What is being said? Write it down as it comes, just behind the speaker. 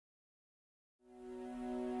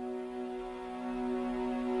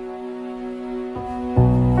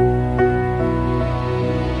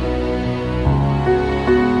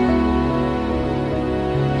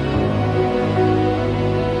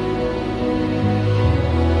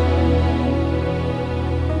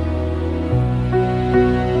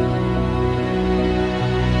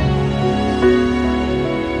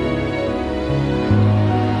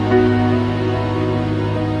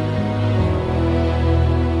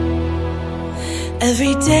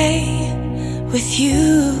Every day with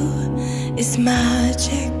you is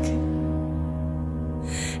magic.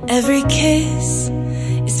 Every kiss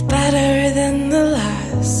is better than the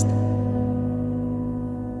last.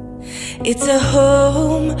 It's a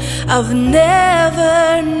home I've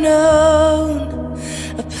never known,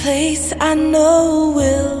 a place I know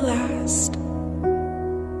will last.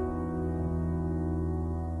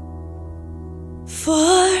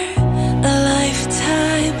 For a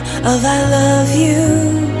lifetime of I love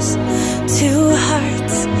yous, two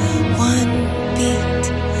hearts, one beat.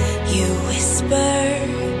 You whisper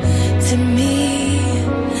to me,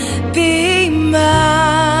 be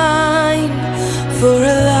mine. For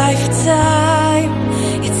a lifetime,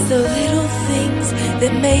 it's the little things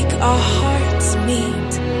that make our hearts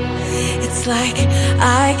meet. It's like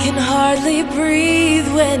I can hardly breathe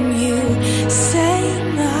when you say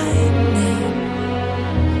my name.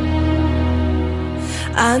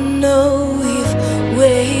 I know we've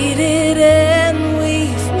waited and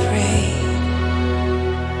we've prayed,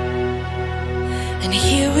 and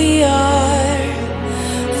here we are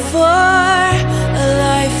for a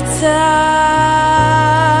lifetime.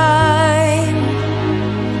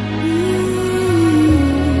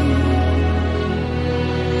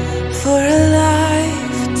 For a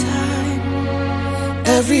lifetime.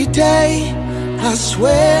 Every day I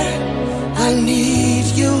swear I need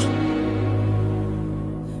you.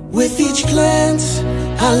 With each glance,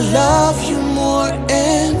 I love you more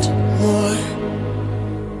and more.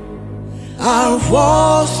 Our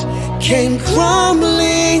walls came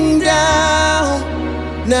crumbling down.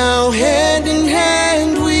 Now hand in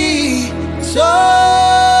hand we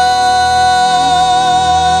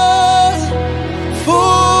soar.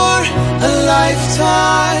 For a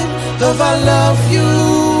lifetime of I love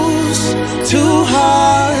yous, two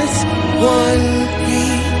hearts, one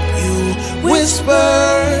beat. You whisper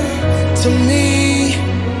to me,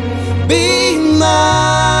 be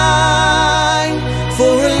mine.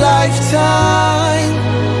 For a lifetime,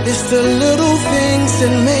 it's the little things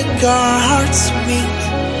that make our hearts meet.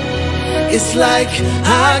 It's like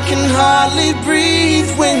I can hardly breathe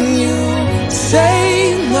when you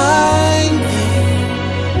say my name.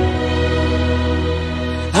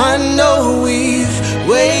 I know we've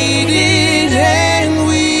waited and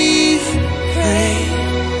we've prayed,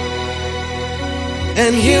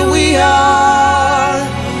 and here we are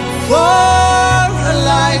for a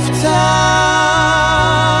lifetime.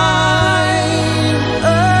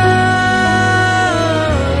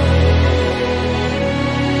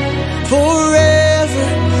 Forever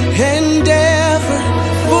and ever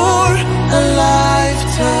for a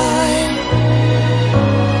lifetime.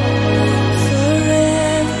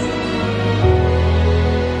 Forever.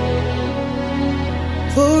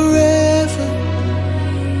 Forever.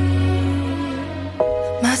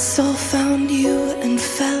 My soul found you and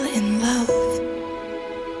fell in love.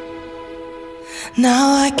 Now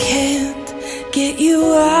I can't get you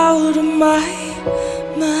out of my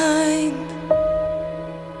mind.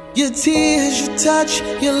 Your tears, your touch,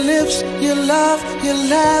 your lips, your love, your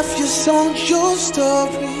laugh, your songs, your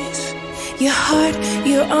stories. Your heart,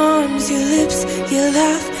 your arms, your lips, your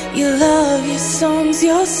laugh, your love, your songs,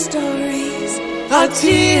 your stories. Our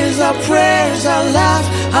tears, our prayers, our laugh,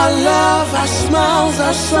 our love, our smiles,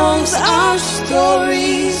 our songs, our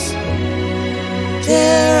stories.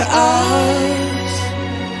 They're ours.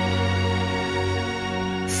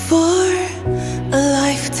 For a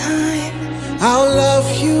lifetime, I'll love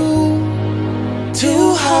you, two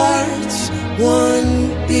hearts, one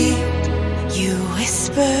beat. you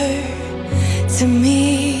whisper to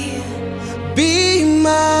me, Be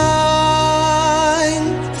mine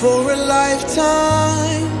for a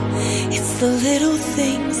lifetime. it's the little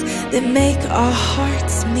things that make our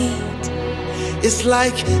hearts meet. It's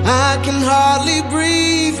like I can hardly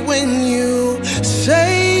breathe when you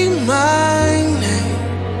say my name.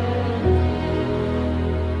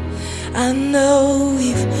 I know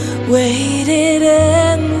we've waited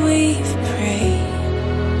and we've prayed.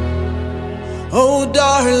 Oh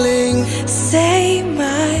darling, Say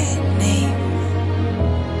my name.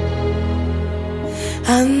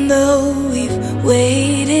 I know we've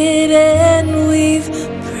waited and we've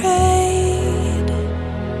prayed,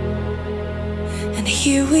 and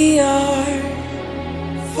here we are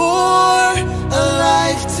for